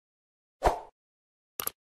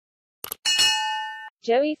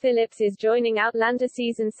Joey Phillips is joining Outlander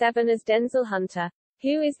Season 7 as Denzel Hunter.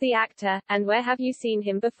 Who is the actor, and where have you seen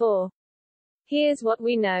him before? Here's what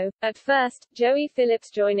we know. At first, Joey Phillips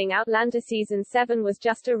joining Outlander Season 7 was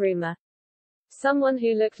just a rumor. Someone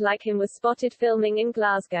who looked like him was spotted filming in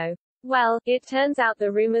Glasgow. Well, it turns out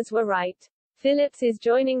the rumors were right. Phillips is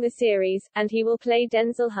joining the series, and he will play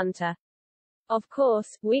Denzel Hunter. Of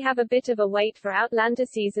course, we have a bit of a wait for Outlander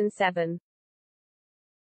Season 7.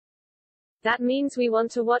 That means we want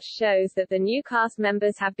to watch shows that the new cast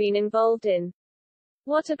members have been involved in.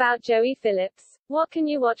 What about Joey Phillips? What can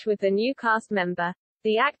you watch with the new cast member?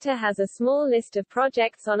 The actor has a small list of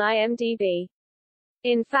projects on IMDb.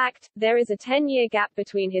 In fact, there is a 10-year gap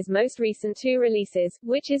between his most recent 2 releases,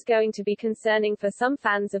 which is going to be concerning for some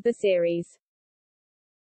fans of the series.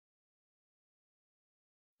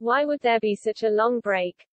 Why would there be such a long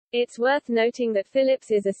break? It's worth noting that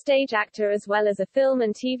Phillips is a stage actor as well as a film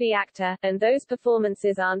and TV actor, and those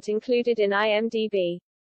performances aren't included in IMDb.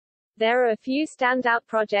 There are a few standout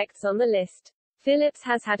projects on the list. Phillips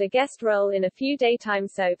has had a guest role in a few daytime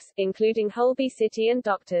soaps, including Holby City and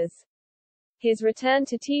Doctors. His return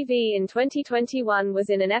to TV in 2021 was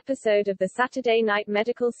in an episode of the Saturday night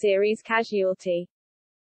medical series Casualty.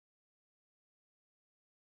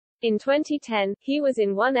 In 2010, he was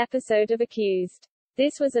in one episode of Accused.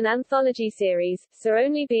 This was an anthology series, so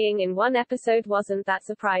only being in one episode wasn't that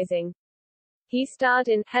surprising. He starred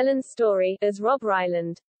in Helen's Story as Rob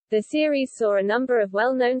Ryland. The series saw a number of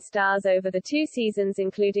well-known stars over the 2 seasons,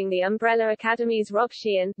 including the Umbrella Academy's Rob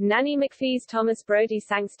Sheehan, Nanny McPhee's Thomas Brodie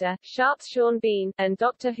Sangster, Sharp's Sean Bean, and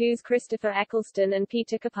Doctor Who's Christopher Eccleston and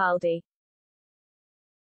Peter Capaldi.